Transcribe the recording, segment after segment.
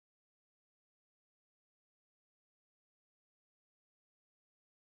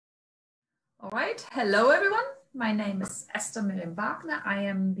All right, hello everyone. My name is Esther-Miriam Wagner. I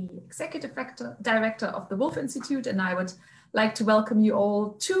am the Executive Director of the Wolf Institute, and I would like to welcome you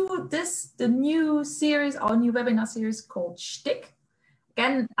all to the new series, our new webinar series called Shtick.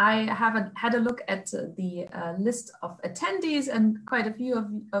 Again, I haven't had a look at the list of attendees, and quite a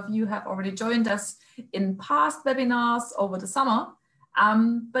few of you have already joined us in past webinars over the summer.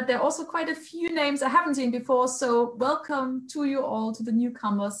 But there are also quite a few names I haven't seen before, so welcome to you all, to the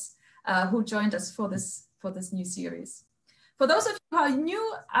newcomers who joined us for this new series. For those of you who are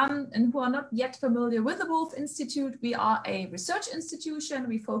new and who are not yet familiar with the Wolf Institute, we are a research institution.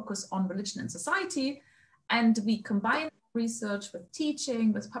 We focus on religion and society, and we combine research with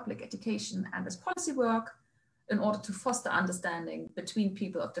teaching, with public education, and with policy work in order to foster understanding between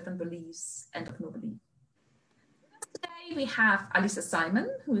people of different beliefs and of no belief. Today we have Alissa Symon,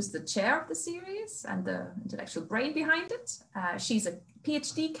 who is the chair of the series and the intellectual brain behind it. She's a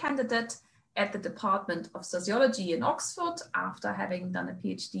PhD candidate at the Department of Sociology in Oxford after having done a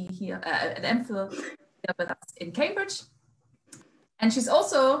PhD here, an MPhil here with us in Cambridge. And she's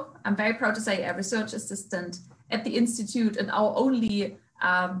also, I'm very proud to say, a research assistant at the Institute and our only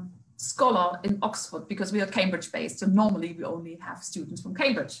scholar in Oxford, because we are Cambridge based. So normally we only have students from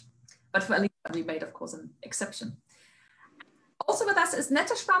Cambridge, but for Alissa we made, of course, an exception. Also with us is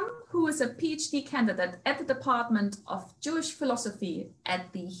Netta Schramm, who is a PhD candidate at the Department of Jewish Philosophy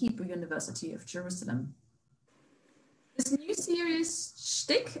at the Hebrew University of Jerusalem. This new series,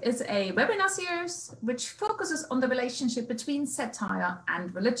 Shtick, is a webinar series which focuses on the relationship between satire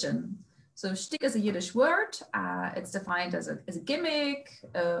and religion. So Shtick is a Yiddish word. It's defined as a gimmick,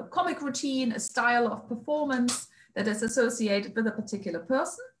 a comic routine, a style of performance that is associated with a particular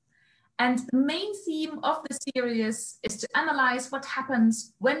person. And the main theme of the series is to analyze what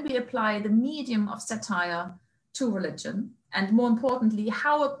happens when we apply the medium of satire to religion. And more importantly,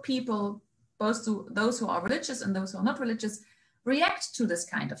 how people, both those who are religious and those who are not religious, react to this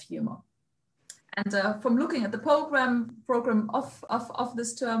kind of humor. And from looking at the program of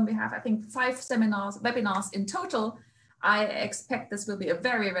this term, we have, I think, 5 webinars in total. I expect this will be a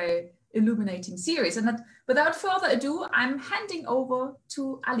very, very illuminating series. And that, without further ado, I'm handing over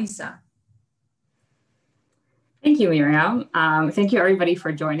to Alissa. Thank you, Miriam. Thank you, everybody,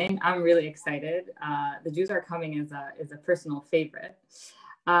 for joining. I'm really excited. The Jews Are Coming is a personal favorite.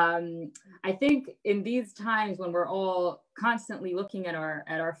 I think in these times when we're all constantly looking at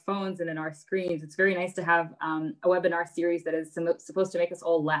our phones and in our screens, it's very nice to have a webinar series that is supposed to make us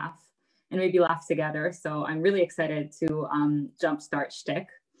all laugh and maybe laugh together. So I'm really excited to jumpstart Shtick.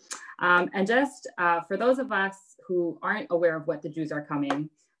 And just for those of us who aren't aware of what the Jews Are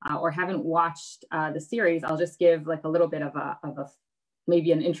Coming or haven't watched the series, I'll just give like a little bit of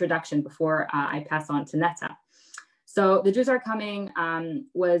maybe an introduction before I pass on to Netta. So the Jews Are Coming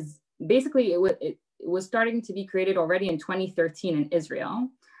was basically, it was starting to be created already in 2013 in Israel.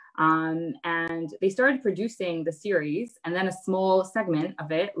 And they started producing the series, and then a small segment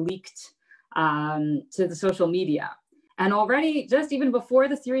of it leaked to the social media. And already, just even before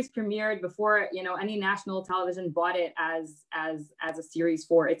the series premiered, before any national television bought it as a series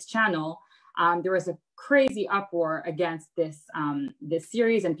for its channel, there was a crazy uproar against this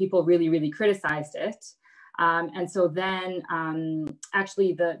series, and people really criticized it. And so then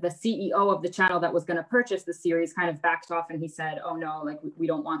actually the CEO of the channel that was going to purchase the series kind of backed off, and he said, "Oh no, like we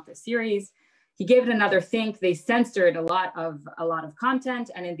don't want this series." He gave it another think. They censored a lot of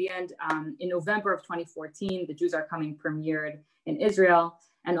content, and in the end, in November of 2014, the Jews Are Coming premiered in Israel,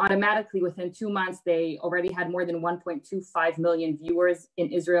 and automatically within 2 months, they already had more than 1.25 million viewers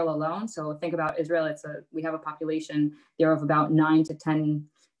in Israel alone. So think about Israel; we have a population there of about 9 to 10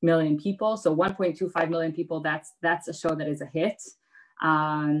 million people. So 1.25 million people. That's a show that is a hit.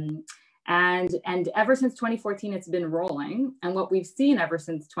 And ever since 2014, it's been rolling. And what we've seen ever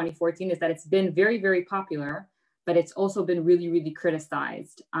since 2014 is that it's been very popular, but it's also been really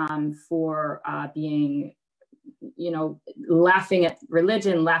criticized for being, laughing at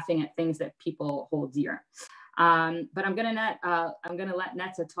religion, laughing at things that people hold dear. But I'm gonna let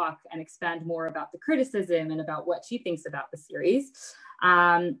Netta talk and expand more about the criticism and about what she thinks about the series.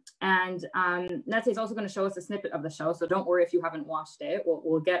 Netta is also going to show us a snippet of the show, so don't worry if you haven't watched it.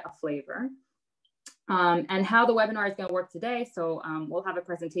 We'll get a flavor. And how the webinar is going to work today. So we'll have a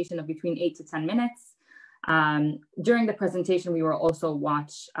presentation of between 8 to 10 minutes. During the presentation, we will also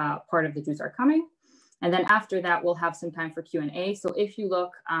watch part of the Jews Are Coming. And then after that, we'll have some time for Q&A. So if you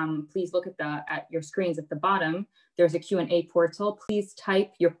look, please look at your screens at the bottom. There's a Q&A portal. Please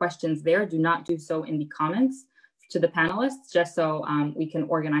type your questions there. Do not do so in the comments to the panelists, just so we can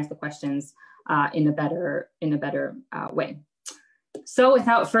organize the questions in a better way. So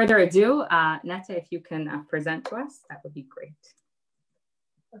without further ado, Netta, if you can present to us, that would be great.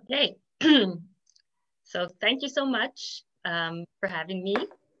 Okay, so thank you so much for having me,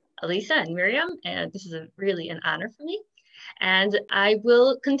 Alissa and Miriam, and this is really an honor for me. And I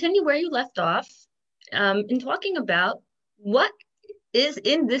will continue where you left off in talking about what is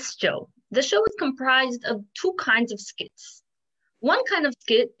in this show. The show is comprised of two kinds of skits. One kind of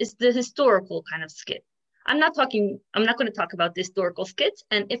skit is the historical kind of skit. I'm not going to talk about the historical skits,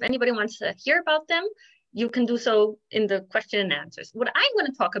 and if anybody wants to hear about them, you can do so in the question and answers. What I'm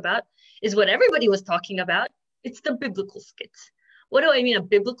going to talk about is what everybody was talking about. It's the biblical skits. What do I mean a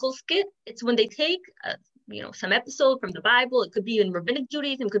biblical skit? It's when they take some episode from the Bible. It could be in Rabbinic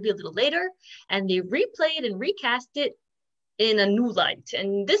Judaism, it could be a little later, and they replay it and recast it in a new light.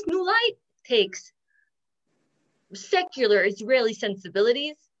 And this new light takes secular Israeli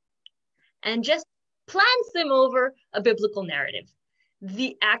sensibilities and just plants them over a biblical narrative.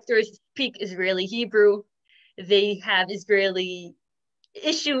 The actors speak Israeli Hebrew. They have Israeli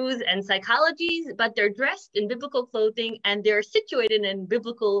issues and psychologies, but they're dressed in biblical clothing and they're situated in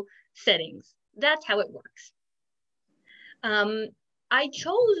biblical settings. That's how it works. I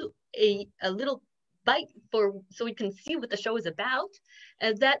chose a little bite so we can see what the show is about.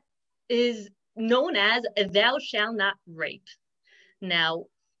 That is known as Thou Shalt Not Rape. Now,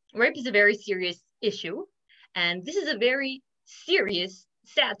 rape is a very serious issue, and this is a very serious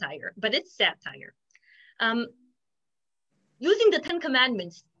satire, but it's satire. Using the 10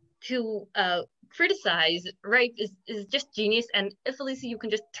 Commandments to criticize rape is just genius. And if Alissa, you can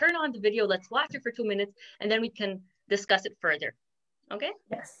just turn on the video, let's watch it for 2 minutes, and then we can discuss it further. Okay?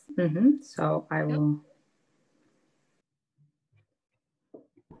 Yes. So I will.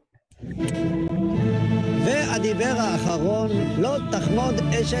 והדיבר האחרון, לא תחמוד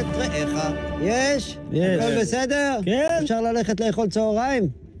אשת רעך. יש? הכל בסדר? כן. אפשר ללכת לאכול צהריים?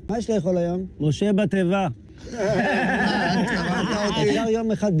 מה יש לאכול היום? משה בתיבה. אפשר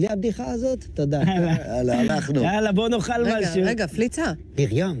יום אחד בלי הבדיחה הזאת? תודה. יאללה, הלכנו. יאללה, בוא נאכל משהו. רגע, פליצה.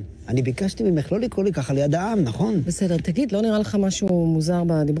 מרים, אני ביקשתי ממך לא לקרוא לי ככה ליד העם, נכון? בסדר, תגיד, לא נראה לך משהו מוזר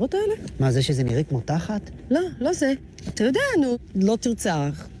בדיברות האלה? מה, זה שזה נראה כמו תחת? לא, לא זה. אתה יודע, נו, לא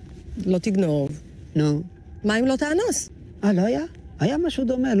תרצח, לא תגנוב. נו. מה אם לא תאנוס? לא היה? היה משהו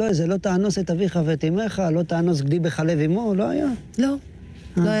דומה, לא איזה, לא תאנוס את אביך ואת אמך, לא תאנוס גדי בחלב אמו, לא היה? לא.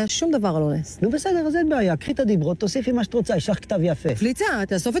 לא היה שום דבר על אונס. נו בסדר, אז אין בעיה, קחי את הדיברות, תוסיפי מה שאת רוצה, יש לך כתב יפה. פליצה,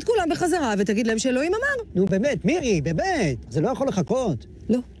 תאסוף את כולם בחזרה ותגיד להם שאלוהים אמר. נו באמת, מירי, באמת, זה לא יכול לחכות.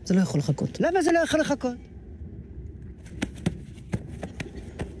 לא, זה לא יכול לחכות. למה זה לא יכול לחכות?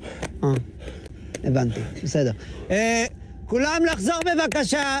 הבנתי, בסדר. כולם לחזור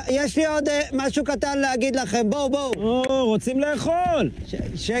בבקשה, יש לי עוד משהו קטן להגיד לכם, בואו. רוצים לאכול.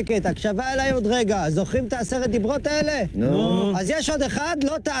 שקט, הקשבה אליי עוד רגע, זוכרים את 10 דיברות האלה? נו. אז יש עוד אחד,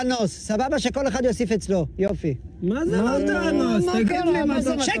 לא תאנוס, סבבה שכל אחד יוסיף אצלו, יופי. מה זה לא תאנוס? תגיד לי מה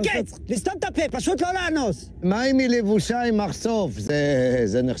זה... שקט, לסתום את הפה, פשוט לא לאנוס. מה אם היא לבושה עם מחשוף?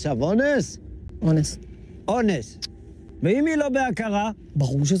 זה נחשב אונס? אונס. אונס. ואם היא לא בהכרה?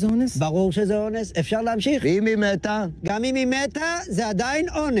 ברור שזה אונס. ברור שזה אונס, אפשר להמשיך? ואם היא מתה? גם אם היא מתה, זה עדיין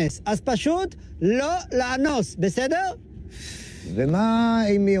אונס. אז פשוט לא לאנוס, בסדר? ומה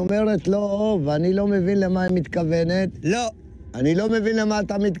אם היא אומרת לא, ואני לא מבין למה היא מתכוונת? לא. אני לא מבין למה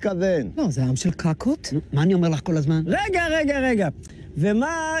אתה מתכוון. לא, זה עם של קקות. מה אני אומר לך כל הזמן? רגע.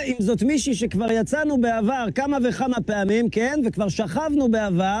 ומה אם זאת מישהי שכבר יצאנו בעבר כמה וכמה פעמים, כן? וכבר שכבנו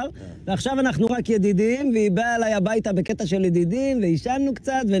בעבר, ועכשיו אנחנו רק ידידים, והיא באה אליי הביתה בקטע של ידידים, והישנו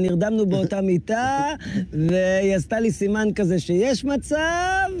קצת, ונרדמנו באותה מיטה, והיא עשתה לי סימן כזה שיש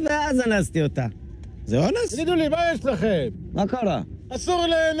מצב, ואז אנסתי אותה. זה אונס? תגידו לי, מה יש לכם? מה קרה? אסור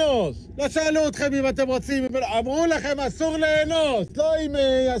לאנוס. לא שאלו אתכם אם אתם רוצים, אמרו לכם אסור לאנוס. לא אם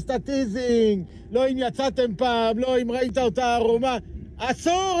עשתה טיזינג, לא אם יצאתם פעם, לא אם ראית אותה ערומה.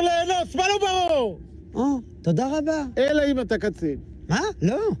 אסור לאנוס, מה לא ברור? תודה רבה. אלא אם אתה קצין. מה?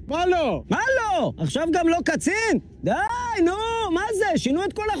 לא. מה לא? מה לא? עכשיו גם לא קצין? די, נו, מה זה? שינו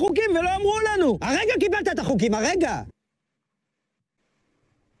את כל החוקים ולא אמרו לנו. הרגע קיבלת את החוקים, הרגע.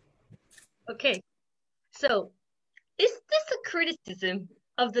 Okay, so is this a criticism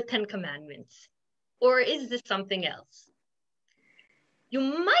of the 10 Commandments? Or is this something else? You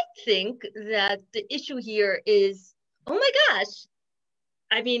might think that the issue here is, oh my gosh,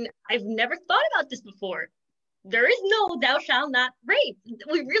 I mean, I've never thought about this before. There is no thou shalt not rape.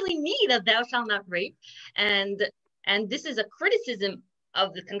 We really need a thou shalt not rape. And this is a criticism of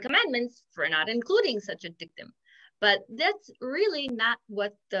the 10 Commandments for not including such a dictum. But that's really not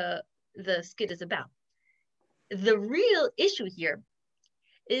what the skit is about. The real issue here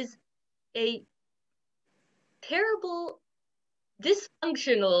is a terrible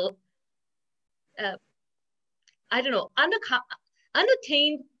dysfunctional, I don't know,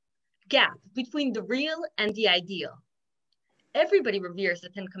 unattained gap between the real and the ideal. Everybody reveres the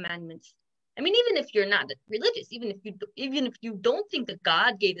 10 Commandments. I mean, even if you're not religious, even if you don't think that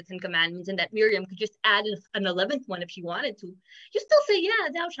God gave the 10 Commandments and that Miriam could just add an 11th one if she wanted to, you still say, yeah,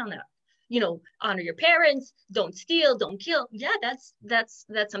 thou shalt not, you know, honor your parents, don't steal, don't kill. Yeah, that's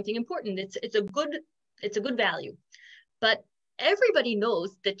something important. It's a good value. But everybody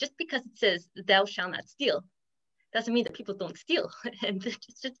knows that just because it says thou shalt not steal doesn't mean that people don't steal. And just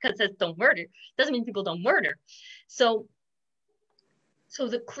because it says don't murder doesn't mean people don't murder. So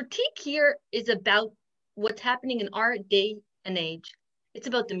the critique here is about what's happening in our day and age. It's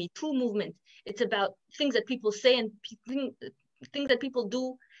about the Me Too movement. It's about things that people say and things that people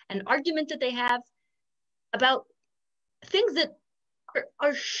do, an argument that they have about things that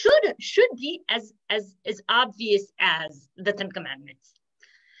should be as obvious as the 10 Commandments.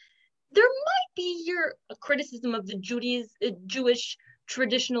 There might be here a criticism of the Jewish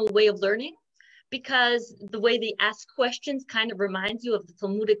traditional way of learning, because the way they ask questions kind of reminds you of the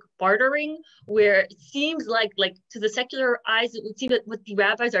Talmudic bartering, where it seems like to the secular eyes, it would seem that what the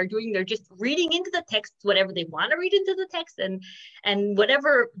rabbis are doing, they're just reading into the text whatever they want to read into the text, and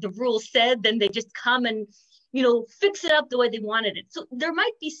whatever the rule said, then they just come and, you know, fix it up the way they wanted it. So there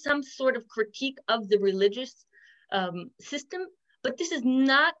might be some sort of critique of the religious system, but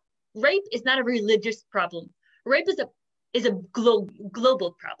rape is not a religious problem. Rape is a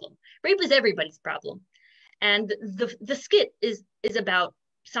global problem. Rape is everybody's problem. And the skit is about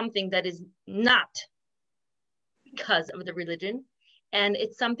something that is not because of the religion. And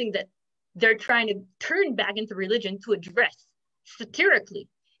it's something that they're trying to turn back into religion to address satirically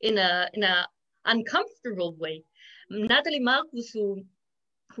in a uncomfortable way. Natalie Marcus, who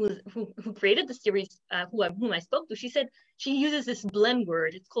created the series, whom I spoke to, she said she uses this blend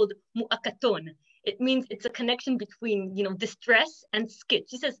word. It's called mu'akaton. It means it's a connection between, you know, distress and skit.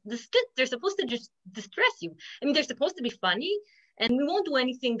 She says the skit, they're supposed to just distress you. I mean, they're supposed to be funny, and we won't do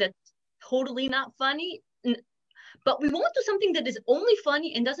anything that's totally not funny, but we won't do something that is only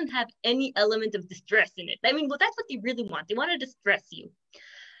funny and doesn't have any element of distress in it. I mean, well, that's what they really want. They want to distress you.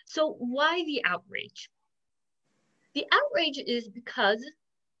 So why the outrage? The outrage is because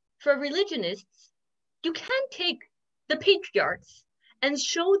for religionists, you can't take the patriarchs and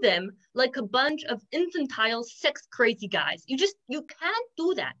show them like a bunch of infantile, sex-crazy guys. You can't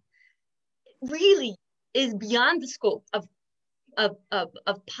do that. It really is beyond the scope of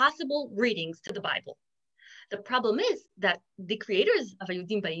possible readings to the Bible. The problem is that the creators of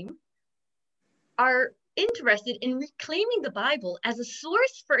Hayudim Baim are interested in reclaiming the Bible as a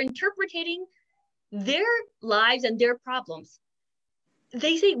source for interpreting their lives and their problems.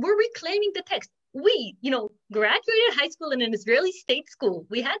 They say, we're reclaiming the text. We, you know, graduated high school in an Israeli state school.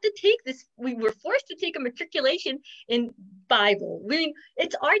 We had to take this, we were forced to take a matriculation in Bible.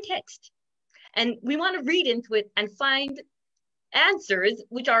 It's our text. And we want to read into it and find answers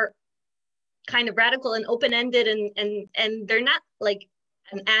which are kind of radical and open-ended, and they're not like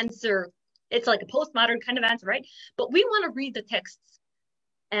an answer. It's like a postmodern kind of answer, right? But we want to read the texts,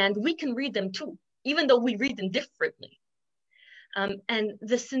 and we can read them too, even though we read them differently. And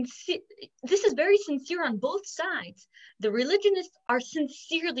this is very sincere on both sides. The religionists are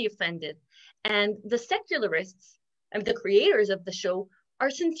sincerely offended, and the secularists and the creators of the show are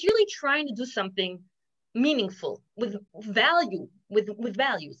sincerely trying to do something meaningful with value, with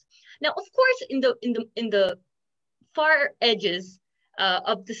values. Now, of course, in the far edges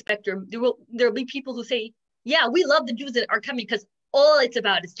of the spectrum, there'll be people who say, yeah, we love the Jews that are coming because all it's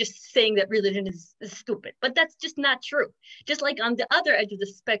about is just saying that religion is stupid. But that's just not true. Just like on the other edge of the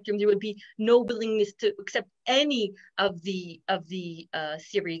spectrum, there would be no willingness to accept any of the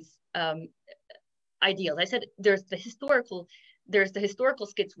series ideals. I said there's the historical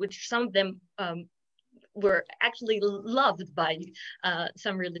skits, which some of them were actually loved by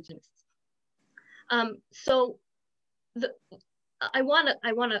some religionists. So I wanna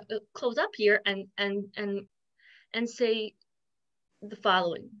close up here and say the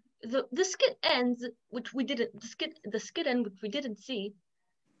following. The skit ends, which we didn't, the skit end, which we didn't see,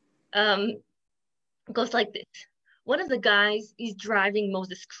 goes like this. One of the guys is driving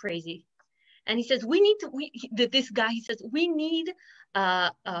Moses crazy. And he says, we need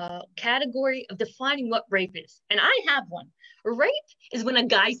a category of defining what rape is. And I have one. Rape is when a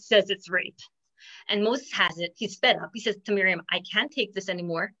guy says it's rape. And Moses has it. He's fed up. He says to Miriam, I can't take this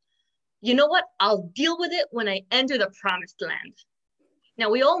anymore. You know what? I'll deal with it when I enter the promised land. Now,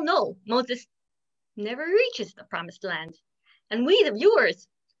 we all know Moses never reaches the promised land. And we, the viewers,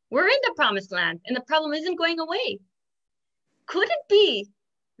 we're in the promised land, and the problem isn't going away. could it be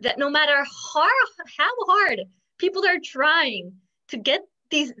that no matter how hard people are trying to get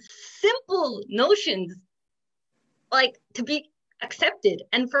these simple notions like to be accepted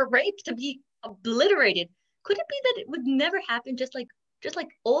and for rape to be obliterated, could it be that it would never happen, just like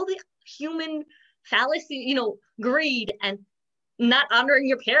all the human fallacy, greed and not honoring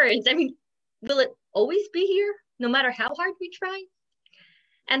your parents? I mean, will it always be here no matter how hard we try?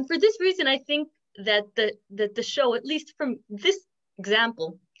 And for this reason, I think that the show, at least from this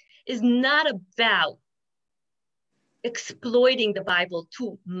example, is not about exploiting the Bible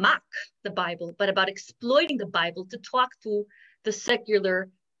to mock the Bible, but about exploiting the Bible to talk to the secular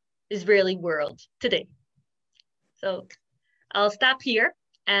Israeli world today. So I'll stop here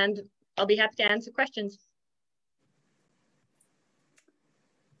and I'll be happy to answer questions.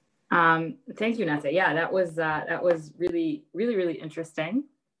 Thank you, Netta. Yeah, that was really, really, really interesting.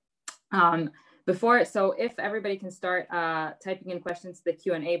 So if everybody can start typing in questions to the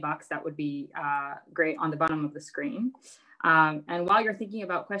Q&A box, that would be great on the bottom of the screen. And while you're thinking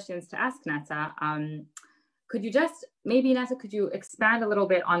about questions to ask Netta, could you just, maybe Netta, could you expand a little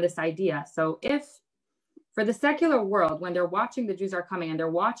bit on this idea? So if for the secular world, when they're watching The Jews Are Coming and they're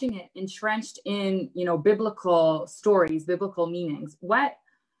watching it entrenched in, biblical stories, biblical meanings, what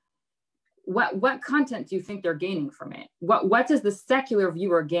content do you think they're gaining from it? What does the secular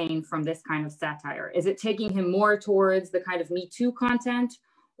viewer gain from this kind of satire? Is it taking him more towards the kind of Me Too content,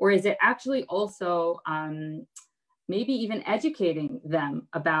 or is it actually also maybe even educating them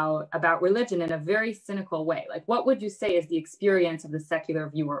about religion in a very cynical way? Like, what would you say is the experience of the secular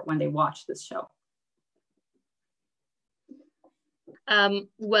viewer when they watch this show?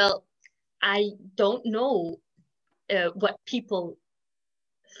 Well, I don't know what people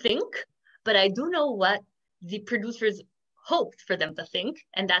think, but I do know what the producers hoped for them to think,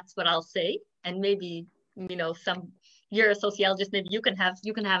 and that's what I'll say. And maybe, you're a sociologist, maybe you can have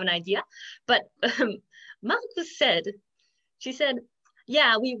an idea. But Marcus said,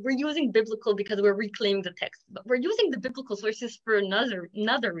 yeah, we're using biblical because we're reclaiming the text, but we're using the biblical sources for another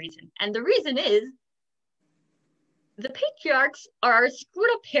reason. And the reason is the patriarchs are our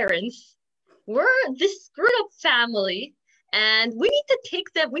screwed up parents. We're this screwed up family. And we need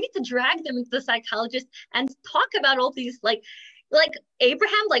to drag them into the psychologist and talk about all these, like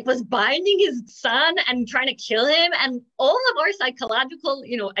Abraham, was binding his son and trying to kill him, and all of our psychological,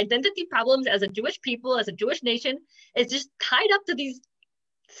 identity problems as a Jewish people, as a Jewish nation, is just tied up to these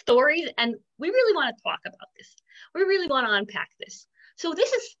stories. And we really want to talk about this. We really want to unpack this. So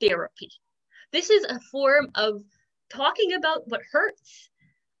this is therapy. This is a form of talking about what hurts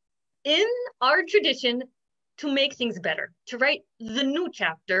in our tradition, to make things better, to write the new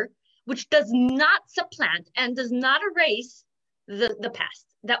chapter, which does not supplant and does not erase the past.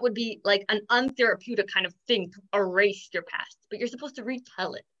 That would be like an untherapeutic kind of thing, to erase your past, but you're supposed to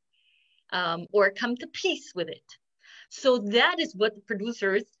retell it or come to peace with it. So that is what the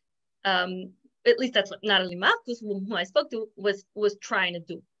producers, at least that's what Natalie Marcus, who I spoke to, was trying to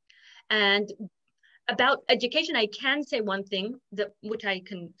do. And about education, I can say one thing which I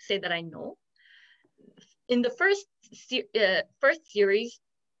can say that I know. In the first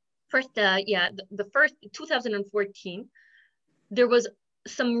 2014, there was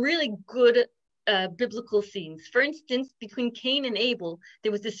some really good biblical scenes. For instance, between Cain and Abel,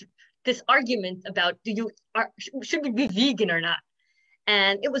 there was this argument about should we be vegan or not?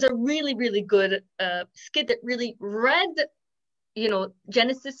 And it was a really, really good skit that really read,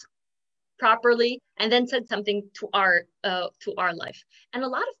 Genesis properly, and then said something to our life. And a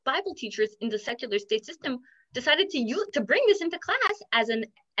lot of Bible teachers in the secular state system decided to bring this into class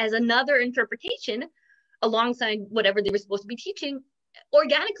as another interpretation alongside whatever they were supposed to be teaching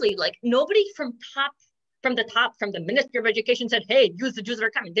organically. Like, nobody from the Ministry of Education said, hey, use The Jews That Are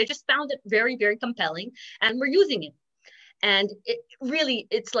Coming. They just found it very, very compelling, and we're using it. And it really,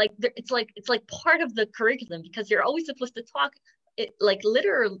 it's like part of the curriculum, because you're always supposed to talk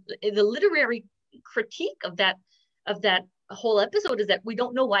the literary critique of that whole episode is that we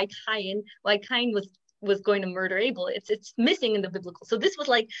don't know why Cain was going to murder Abel. It's missing in the biblical. So this was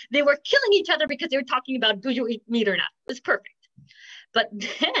like they were killing each other because they were talking about, do you eat meat or not? It was perfect. But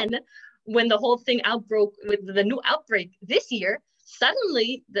then when the whole thing broke with the new outbreak this year,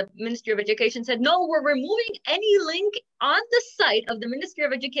 suddenly the Ministry of Education said, no, we're removing any link on the site of the Ministry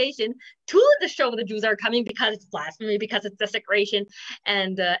of Education to the show The Jews Are Coming because it's blasphemy, because it's desecration.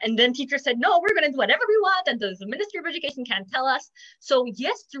 And then teachers said, no, we're going to do whatever we want, and the Ministry of Education can't tell us. So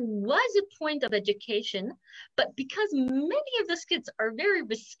yes, there was a point of education, but because many of the skits are very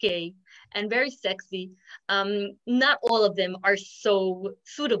risque and very sexy, not all of them are so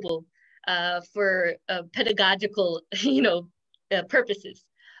suitable for pedagogical, purposes.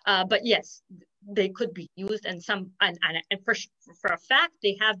 But yes, they could be used, and for a fact,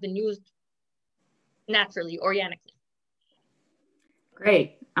 they have been used naturally, organically.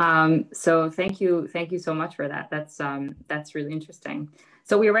 Great. So thank you so much for that. That's really interesting.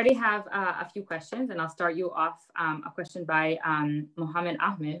 So we already have a few questions, and I'll start you off. A question by Mohammed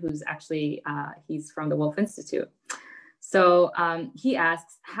Ahmed, who's actually he's from the Wolf Institute. So he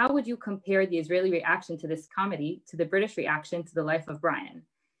asks, how would you compare the Israeli reaction to this comedy to the British reaction to The Life of Brian?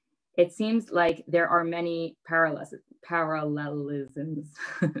 It seems like there are many parallelisms,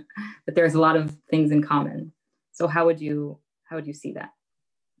 but there's a lot of things in common. So how would you see that?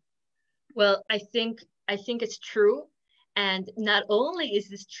 Well, I think it's true, and not only is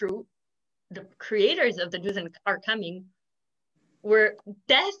this true, the creators of The Jews Are Coming were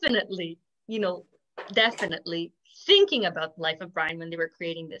definitely thinking about The Life of Brian when they were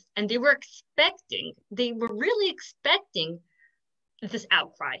creating this, and they were really expecting this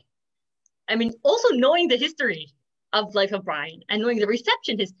outcry. I mean, also knowing the history of Life of Brian and knowing the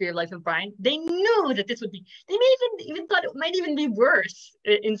reception history of Life of Brian, they knew that this would be, they may even thought it might even be worse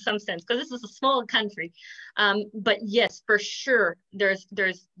in some sense, because this is a small country. But yes, for sure, there's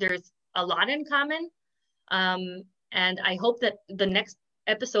a lot in common. And I hope that the next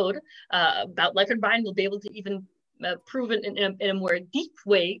episode about Life of Brian will be able to even prove it in a more deep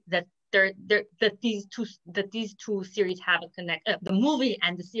way that these two series have a connect. The movie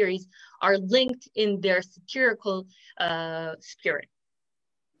and the series are linked in their satirical spirit.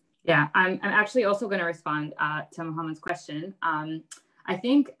 Yeah, I'm actually also going to respond to Mohammed's question. I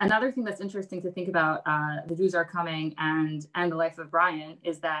think another thing that's interesting to think about The Jews Are Coming and The Life of Brian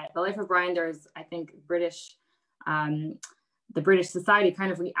is that The Life of Brian, there's, I think, the British society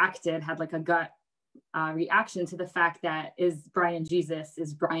kind of had like a gut reaction to the fact that, is Brian Jesus?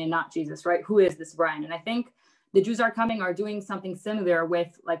 Is Brian not Jesus, right? Who is this Brian? And I think The Jews Are Coming are doing something similar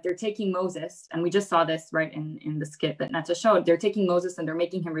with, like, they're taking Moses, and we just saw this right in the skit that Netta showed. They're taking Moses and they're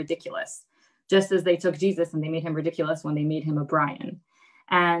making him ridiculous, just as they took Jesus and they made him ridiculous when they made him a Brian.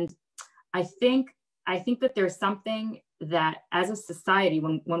 And I think that there's something that as a society,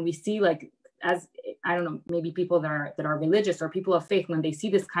 when we see, like, as, I don't know, maybe people that are religious or people of faith, when they see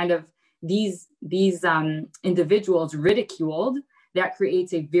this kind of these individuals ridiculed, that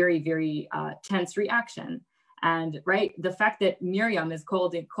creates a very, very tense reaction. And right, the fact that Miriam is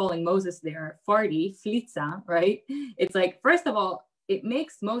calling Moses there Fardi, Flitza, right? It's like, first of all, it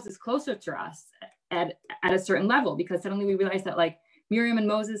makes Moses closer to us at a certain level, because suddenly we realize that, like, Miriam and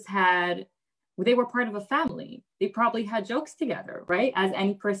Moses they were part of a family. They probably had jokes together, right? As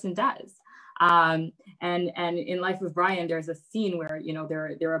any person does. And in Life of Brian, there's a scene where, you know,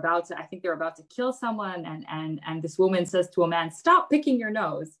 they're about to kill someone, and this woman says to a man, "Stop picking your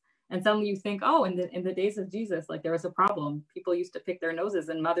nose." And suddenly you think, oh, in the days of Jesus, like, there was a problem. People used to pick their noses,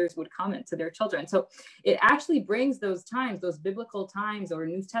 and mothers would comment to their children. So it actually brings those times, those biblical times or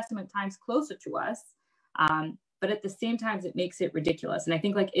New Testament times, closer to us. But at the same time, it makes it ridiculous. And I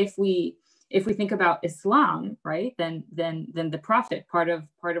think, like, if we think about Islam, right, then the Prophet, part of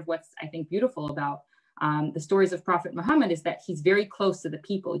what's, I think, beautiful about the stories of Prophet Muhammad is that he's very close to the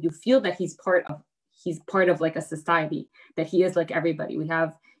people. You feel that he's part of like a society, that he is like everybody. We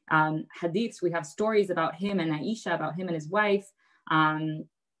have hadiths, we have stories about him and Aisha, about him and his wife, and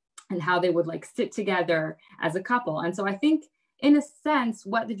how they would, like, sit together as a couple. And so I think, in a sense,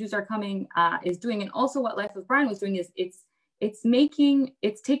 what The Jews Are Coming is doing, and also what Life of Brian was doing, is it's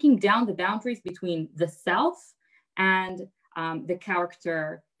taking down the boundaries between the self and the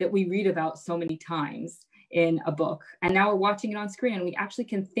character that we read about so many times in a book. And now we're watching it on screen, and we actually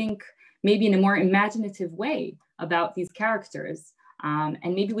can think maybe in a more imaginative way about these characters. And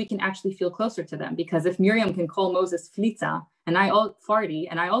maybe we can actually feel closer to them, because if Miriam can call Moses Flitza, and Fardi,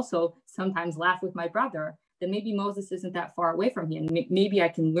 and I also sometimes laugh with my brother, then maybe Moses isn't that far away from me, and maybe I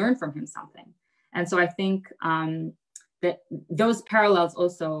can learn from him something. And so I think that those parallels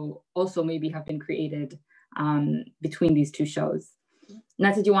also maybe have been created between these two shows.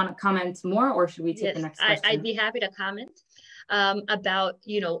 Netta, do you want to comment more, or should we take the next question? I'd be happy to comment about,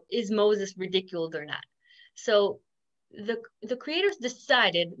 is Moses ridiculed or not? So the creators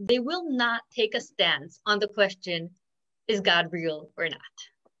decided they will not take a stance on the question, is God real or not?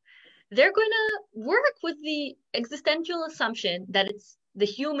 They're going to work with the existential assumption that it's the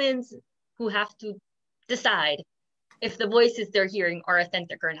humans who have to decide if the voices they're hearing are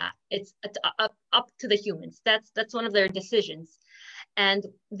authentic or not. It's up to the humans. That's one of their decisions. And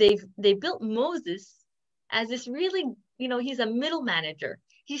they built Moses as this really, he's a middle manager.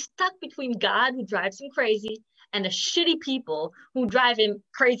 He's stuck between God, who drives him crazy, and the shitty people who drive him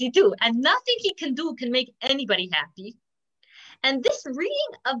crazy too. And nothing he can do can make anybody happy. And this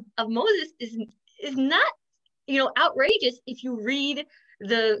reading of Moses is not, outrageous if you read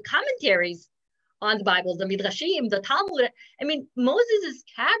the commentaries on the Bible, the Midrashim, the Talmud. I mean, Moses'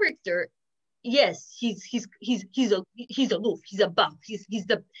 character, yes, he's aloof, he's above, he's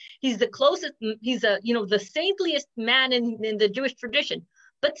the closest, he's the saintliest man in the Jewish tradition.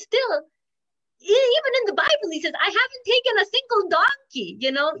 But still, even in the Bible, he says, I haven't taken a single donkey.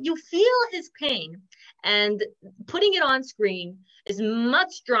 You feel his pain. And putting it on screen is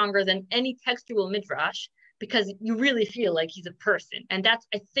much stronger than any textual midrash, because you really feel like he's a person. And that's,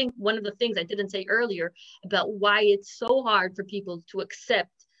 I think, one of the things I didn't say earlier about why it's so hard for people to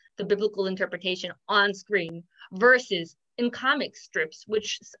accept the biblical interpretation on screen versus in comic strips,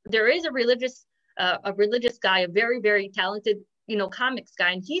 which there is a religious guy, a very, very talented, comics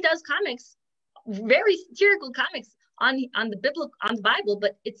guy, and he does comics, very satirical comics on the Bible,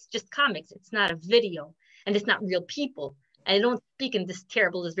 but it's just comics. It's not a video, and it's not real people. And they don't speak in this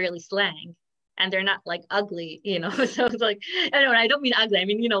terrible Israeli slang, and they're not like ugly, So it's like, I don't mean ugly. I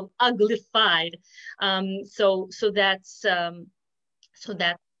mean, uglified. So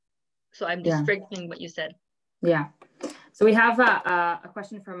I'm just strengthening what you said. Yeah. So we have a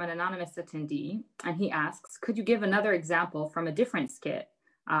question from an anonymous attendee, and he asks, could you give another example from a different skit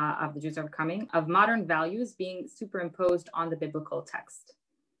of The Jews Are Coming of modern values being superimposed on the biblical text?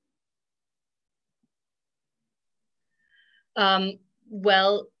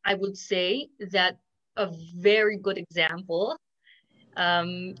 Well, I would say that a very good example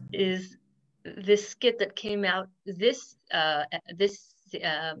is this skit that came out this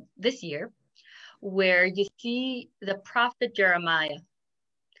year, where you see the prophet Jeremiah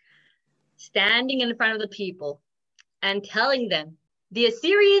standing in front of the people and telling them, the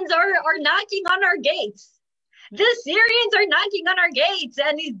Assyrians are knocking on our gates. The Assyrians are knocking on our gates.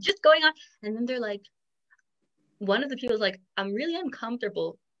 And he's just going on. And then they're like, one of the people is like, I'm really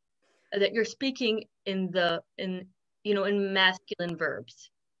uncomfortable that you're speaking in masculine verbs.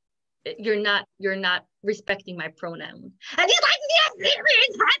 You're not respecting my pronoun. And he's like, the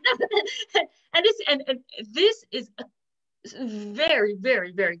Assyrians. and this is a very,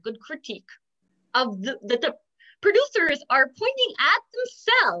 very, very good critique of the producers are pointing at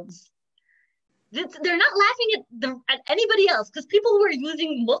themselves. They're not laughing at anybody else, because people who are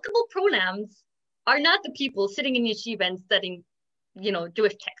using multiple pronouns are not the people sitting in yeshiva and studying,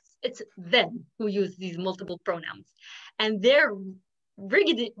 Jewish texts. It's them who use these multiple pronouns, and they're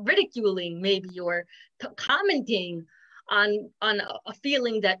ridiculing maybe or commenting on a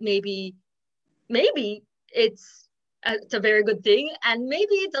feeling that maybe it's a very good thing, and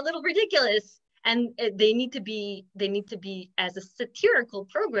maybe it's a little ridiculous. And they need to be as a satirical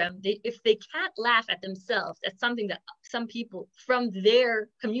program. If they can't laugh at themselves, at something that some people from their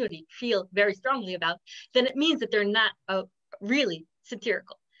community feel very strongly about, then it means that they're not really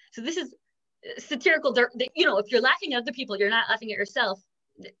satirical. So this is satirical. If you're laughing at other people, you're not laughing at yourself.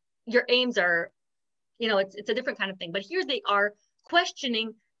 Your aims are, it's a different kind of thing. But here they are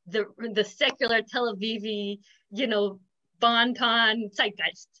questioning the secular Tel Avivi, bon-ton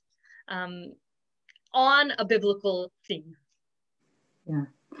zeitgeist. On a biblical theme. Yeah.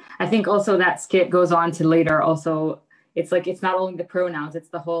 I think also that skit goes on to later also, it's like, it's not only the pronouns, it's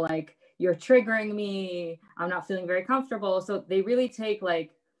the whole like, you're triggering me, I'm not feeling very comfortable. So they really take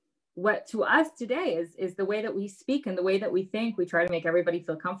like what to us today is the way that we speak and the way that we think. We try to make everybody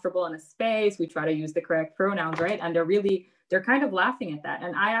feel comfortable in a space. We try to use the correct pronouns, right? And they're kind of laughing at that.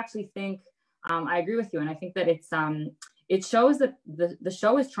 And I actually think, I agree with you. And I think that it shows that the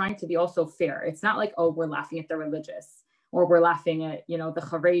show is trying to be also fair. It's not like, oh, we're laughing at the religious, or we're laughing at, the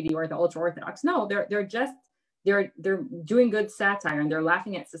Haredi or the ultra-Orthodox. No, they're doing good satire, and they're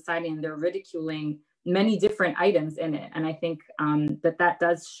laughing at society, and they're ridiculing many different items in it. And I think that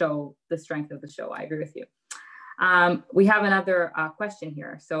does show the strength of the show. I agree with you. We have another question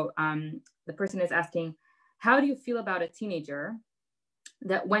here. So the person is asking, how do you feel about a teenager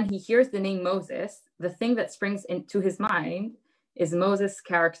that when he hears the name Moses, the thing that springs into his mind is Moses'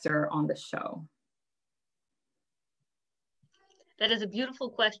 character on the show? That is a beautiful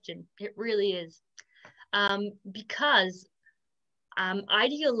question. It really is. Because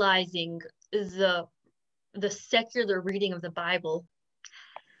idealizing the secular reading of the Bible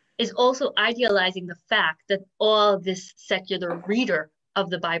is also idealizing the fact that all this secular reader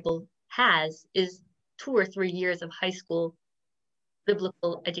of the Bible has is 2 or 3 years of high school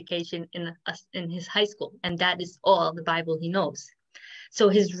biblical education in his high school, and that is all the Bible he knows. So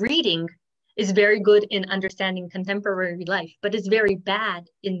his reading is very good in understanding contemporary life, but is very bad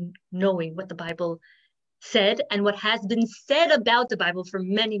in knowing what the Bible said and what has been said about the Bible for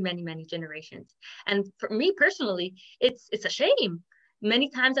many, many, many generations. And for me personally, it's a shame. Many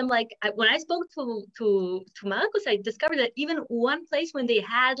times I'm like, when I spoke to Marcus, I discovered that even one place when they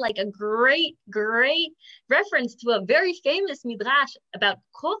had like a great reference to a very famous midrash about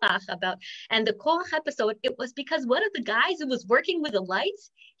Korach, and the Korach episode, it was because one of the guys who was working with the lights,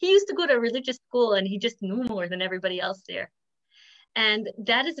 he used to go to a religious school and he just knew more than everybody else there. And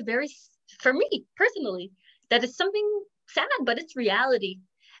that is for me personally, that is something sad, but it's reality.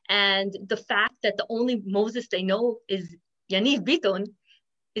 And the fact that the only Moses they know is Yaniv Biton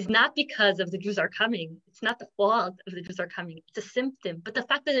is not because of the Jews are coming. It's not the fault of the Jews are coming. It's a symptom. But the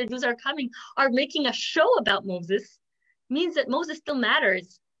fact that the Jews are coming, are making a show about Moses, means that Moses still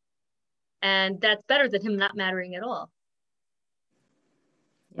matters. And that's better than him not mattering at all.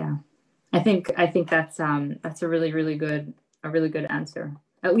 Yeah, I think that's a really good answer.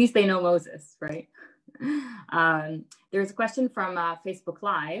 At least they know Moses, right? There's a question from Facebook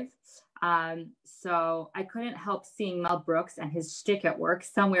Live. So I couldn't help seeing Mel Brooks and his shtick at work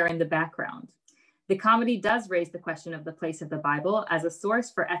somewhere in the background. The comedy does raise the question of the place of the Bible as a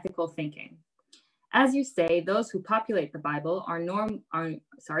source for ethical thinking. As you say, those who populate the Bible are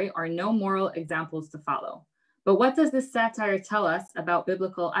no moral examples to follow. But what does this satire tell us about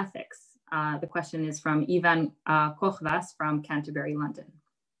biblical ethics? The question is from Ivan Kochvas from Canterbury, London.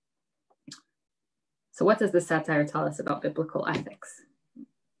 So what does the satire tell us about biblical ethics?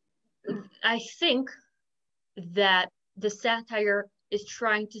 I think that the satire is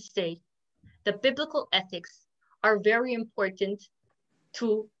trying to say that biblical ethics are very important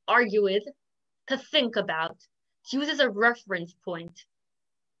to argue with, to think about, to use as a reference point.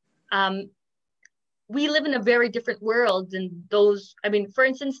 We live in a very different world than those, for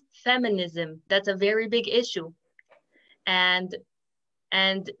instance, feminism, that's a very big issue. And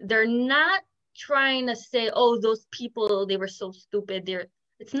they're not trying to say, oh, those people, they were so stupid.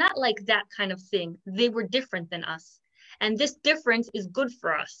 It's not like that kind of thing. They were different than us. And this difference is good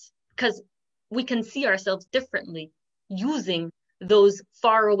for us because we can see ourselves differently using those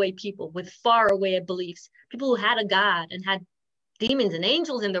faraway people with faraway beliefs, people who had a God and had demons and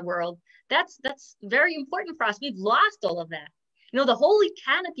angels in the world. That's very important for us. We've lost all of that. The holy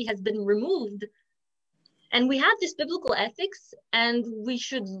canopy has been removed. And we have this biblical ethics, and we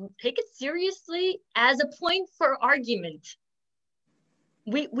should take it seriously as a point for argument.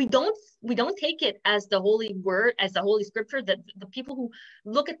 We don't take it as the holy word, as the holy scripture, that the people who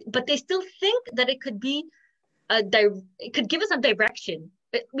look at, but they still think that it could be it could give us a direction.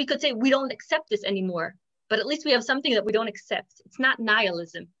 We could say we don't accept this anymore, but at least we have something that we don't accept. It's not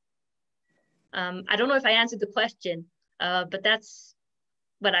nihilism. I don't know if I answered the question, but that's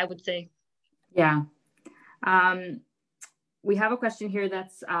what I would say. Yeah. We have a question here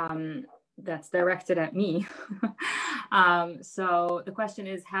that's directed at me. So the question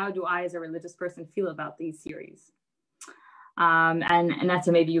is, how do I as a religious person feel about these series? And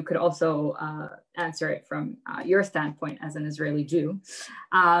Netta, maybe you could also answer it from your standpoint as an Israeli Jew.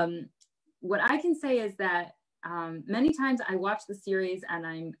 What I can say is that many times I watch the series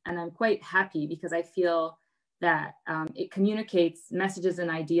and I'm quite happy because I feel that it communicates messages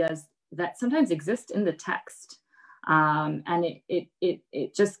and ideas that sometimes exist in the text. And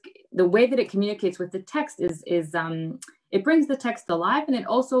it just, the way that it communicates with the text is it brings the text alive, and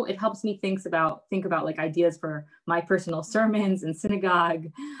it helps me think about like ideas for my personal sermons in synagogue.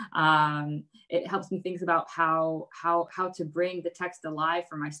 It helps me think about how to bring the text alive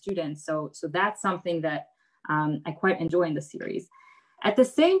for my students. So that's something that I quite enjoy in the series. At the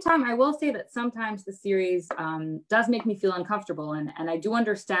same time, I will say that sometimes the series does make me feel uncomfortable, and I do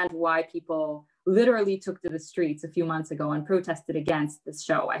understand why people literally took to the streets a few months ago and protested against this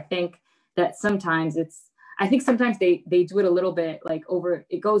show. I think that sometimes they do it a little bit like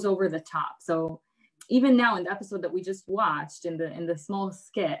it goes over the top. So even now in the episode that we just watched, in the small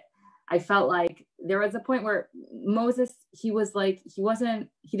skit, I felt like there was a point where Moses, he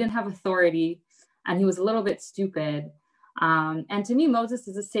didn't have authority, and he was a little bit stupid. And to me, Moses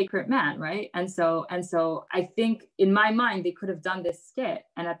is a sacred man, right? And so I think in my mind, they could have done this skit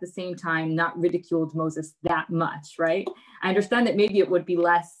and at the same time not ridiculed Moses that much, right? I understand that maybe it would be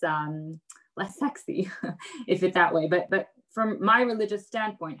less sexy if it's that way, but from my religious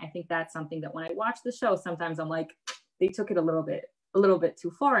standpoint, I think that's something that when I watch the show, sometimes I'm like, they took it a little bit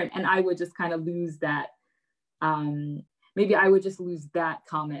too far, and I would just kind of lose that. Maybe I would just lose that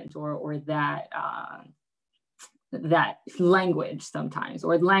comment or that language sometimes,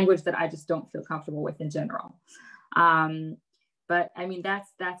 or language that I just don't feel comfortable with in general. But I mean,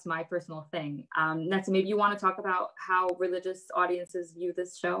 that's my personal thing. Netta, maybe you want to talk about how religious audiences view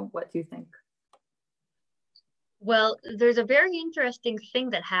this show. What do you think? Well, there's a very interesting thing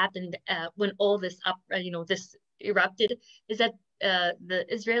that happened when all this this erupted, is that the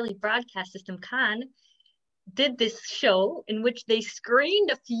Israeli broadcast system Khan did this show in which they screened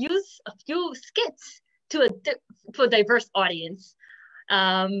a few skits to a diverse audience.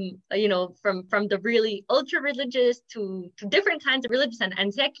 From the really ultra religious to different kinds of religious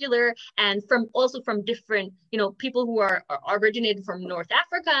and secular, and from different, people who are originated from North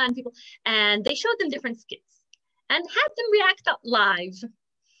Africa and people, and they showed them different skits and had them react live.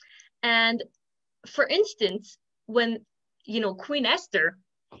 And for instance, when, Queen Esther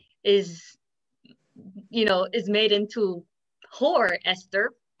is made into whore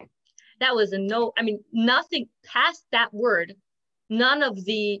Esther, that was a no. I mean, nothing past that word. None of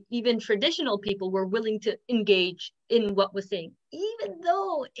the even traditional people were willing to engage in what was saying, even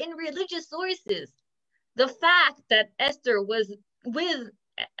though in religious sources, the fact that Esther was with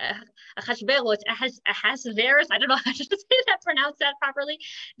Ahasuerus, I don't know how to pronounce that properly,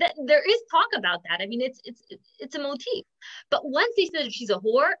 that there is talk about that. I mean, it's a motif. But once they said she's a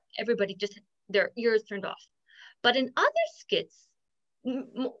whore, everybody just, their ears turned off. But in other skits,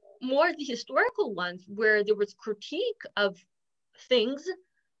 more the historical ones, where there was critique of things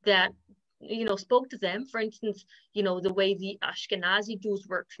that spoke to them, for instance, the way the Ashkenazi Jews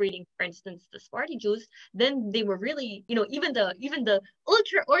were treating, for instance, the Sephardi Jews, then they were really, even the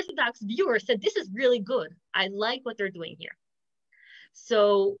ultra Orthodox viewer said, this is really good, I like what they're doing here.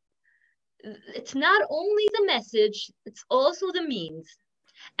 So it's not only the message, it's also the means.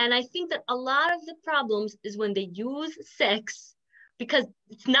 And I think that a lot of the problems is when they use sex, because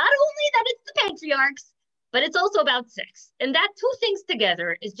it's not only that it's the patriarchs, but it's also about sex. And that two things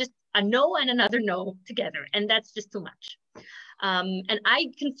together is just a no and another no together. And that's just too much. And I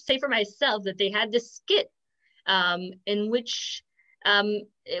can say for myself that they had this skit in which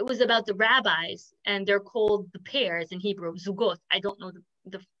it was about the rabbis, and they're called the pairs in Hebrew, zugot. I don't know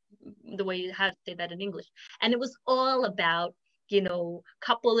the way you have to say that in English. And it was all about,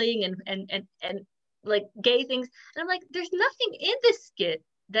 coupling and like gay things. And I'm like, there's nothing in this skit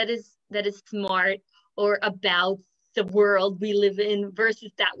that is smart or about the world we live in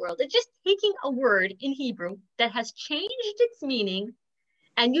versus that world. It's just taking a word in Hebrew that has changed its meaning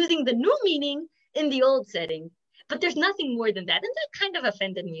and using the new meaning in the old setting. But there's nothing more than that. And that kind of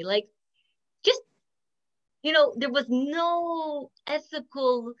offended me. Like, just, there was no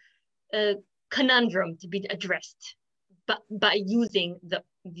ethical conundrum to be addressed by using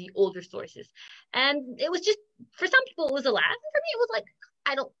the older sources. And it was just, for some people it was a laugh, and for me it was like,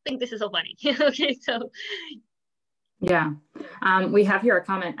 I don't think this is so funny. Okay, so yeah, we have here a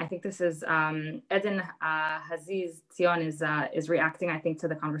comment. I think this is Eden Haziz Zion is reacting, I think, to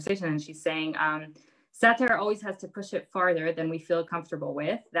the conversation, and she's saying satire always has to push it farther than we feel comfortable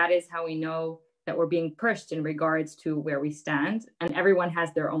with. That is how we know that we're being pushed in regards to where we stand, and everyone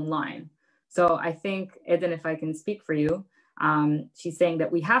has their own line. So I think, Eden, if I can speak for you, she's saying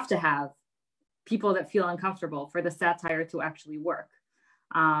that we have to have people that feel uncomfortable for the satire to actually work.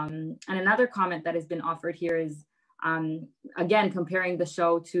 And another comment that has been offered here is, again, comparing the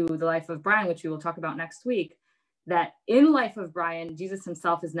show to The Life of Brian, which we will talk about next week, that in Life of Brian, Jesus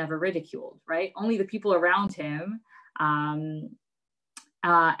himself is never ridiculed, right? Only the people around him, and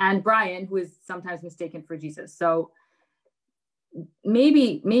Brian, who is sometimes mistaken for Jesus. So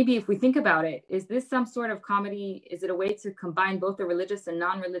maybe if we think about it, is this some sort of comedy? Is it a way to combine both the religious and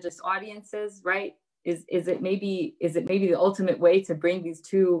non-religious audiences, right? Is it maybe the ultimate way to bring these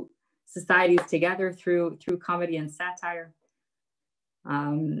two societies together through comedy and satire?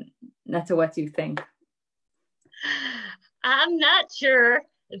 Netta, what do you think? I'm not sure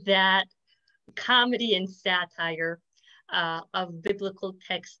that comedy and satire of biblical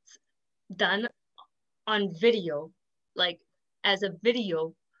texts done on video, like as a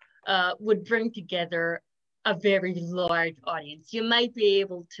video, would bring together a very large audience. You might be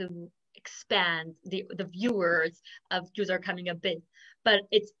able to expand the viewers of Jews Are Coming a bit, but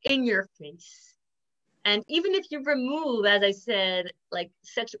it's in your face. And even if you remove, as I said, like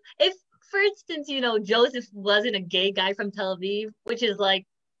sexual, if, for instance, Joseph wasn't a gay guy from Tel Aviv, which is like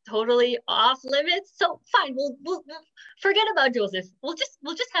totally off limits, so fine, we'll forget about Joseph. We'll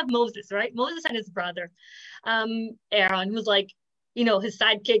just have Moses, right? Moses and his brother, Aaron, who's like, his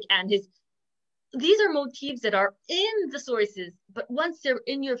sidekick, and these are motifs that are in the sources, but once they're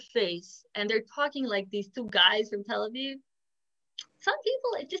in your face and they're talking like these two guys from Tel Aviv, some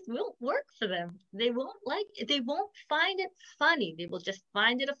people, it just won't work for them. They won't like it. They won't find it funny. They will just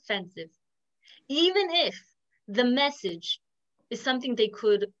find it offensive. Even if the message is something they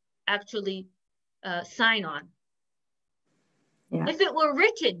could actually sign on. Yeah. If it were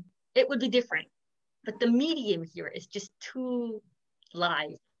written, it would be different. but the medium here is just too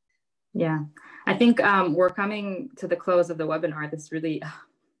live. Yeah, I think we're coming to the close of the webinar. This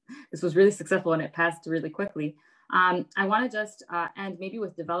was really successful and it passed really quickly. I want to just end maybe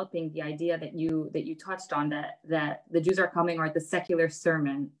with developing the idea that you touched on, that the Jews are coming, or the secular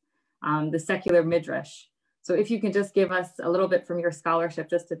sermon, the secular midrash. So if you can just give us a little bit from your scholarship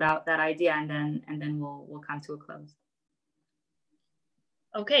just about that idea, and then we'll come to a close.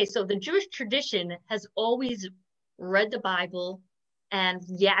 Okay, so the Jewish tradition has always read the Bible and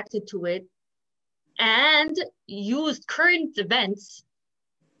reacted to it and used current events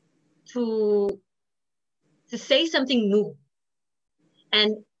to say something new.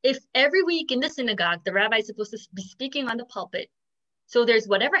 And if every week in the synagogue, the rabbi is supposed to be speaking on the pulpit, so there's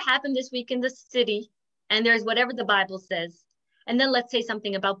whatever happened this week in the city, and there's whatever the Bible says, and then let's say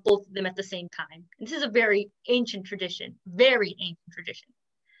something about both of them at the same time. And this is a very ancient tradition, very ancient tradition.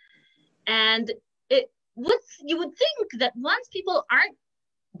 And you would think that once people aren't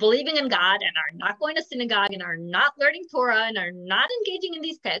believing in God and are not going to synagogue and are not learning Torah and are not engaging in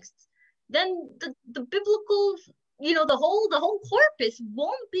these texts, then the biblical, the whole corpus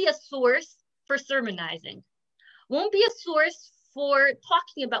won't be a source for sermonizing, won't be a source for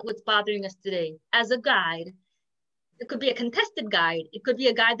talking about what's bothering us today as a guide. It could be a contested guide. It could be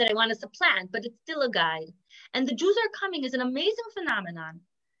a guide that I want to supplant, but it's still a guide. And the Jews are coming is an amazing phenomenon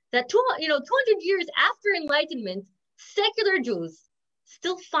that 200 years after Enlightenment, secular Jews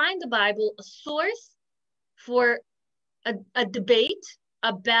still find the Bible a source for a debate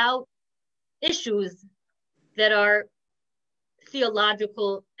about issues that are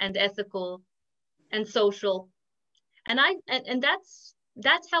theological and ethical and social. And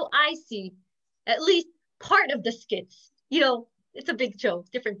that's how I see at least part of the skits. It's a big show,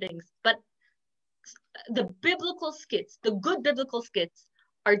 different things, but the biblical skits, the good biblical skits,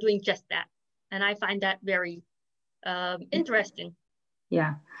 are doing just that. And I find that very interesting.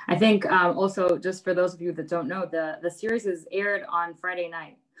 Yeah, I think also, just for those of you that don't know, the series is aired on Friday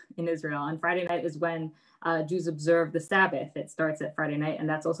night in Israel. And Friday night is when Jews observe the Sabbath. It starts at Friday night, and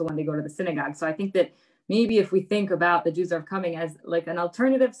that's also when they go to the synagogue. So I think that maybe if we think about the Jews are coming as like an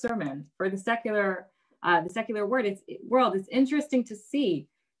alternative sermon for the secular world, it's interesting to see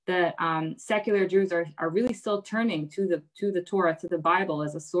that secular Jews are really still turning to the Torah, to the Bible,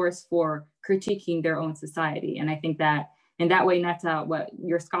 as a source for critiquing their own society. And I think that in that way, Netta, what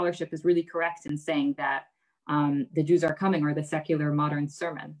your scholarship is really correct in saying that the Jews are coming, or the secular modern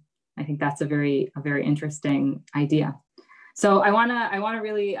sermon. I think that's a very interesting idea. So I wanna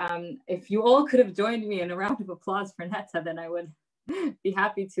really, if you all could have joined me in a round of applause for Netta, then I would be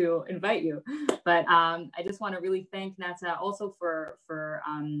happy to invite you. But I just want to really thank Netta also for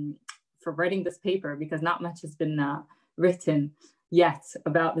writing this paper, because not much has been written yet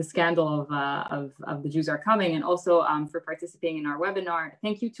about the scandal of the Jews are coming, and also for participating in our webinar.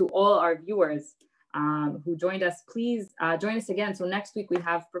 Thank you to all our viewers who joined us. Please join us again. So next week we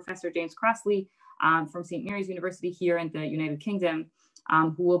have Professor James Crossley from St. Mary's University here in the United Kingdom,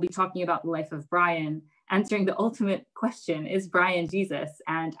 who will be talking about the life of Brian, answering the ultimate question, is Brian Jesus?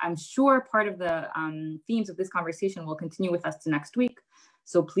 And I'm sure part of the themes of this conversation will continue with us to next week.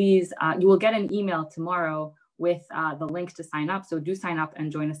 So please, you will get an email tomorrow with the link to sign up. So do sign up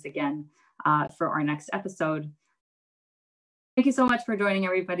and join us again for our next episode. Thank you so much for joining,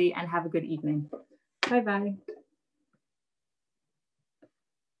 everybody, and have a good evening. Bye-bye.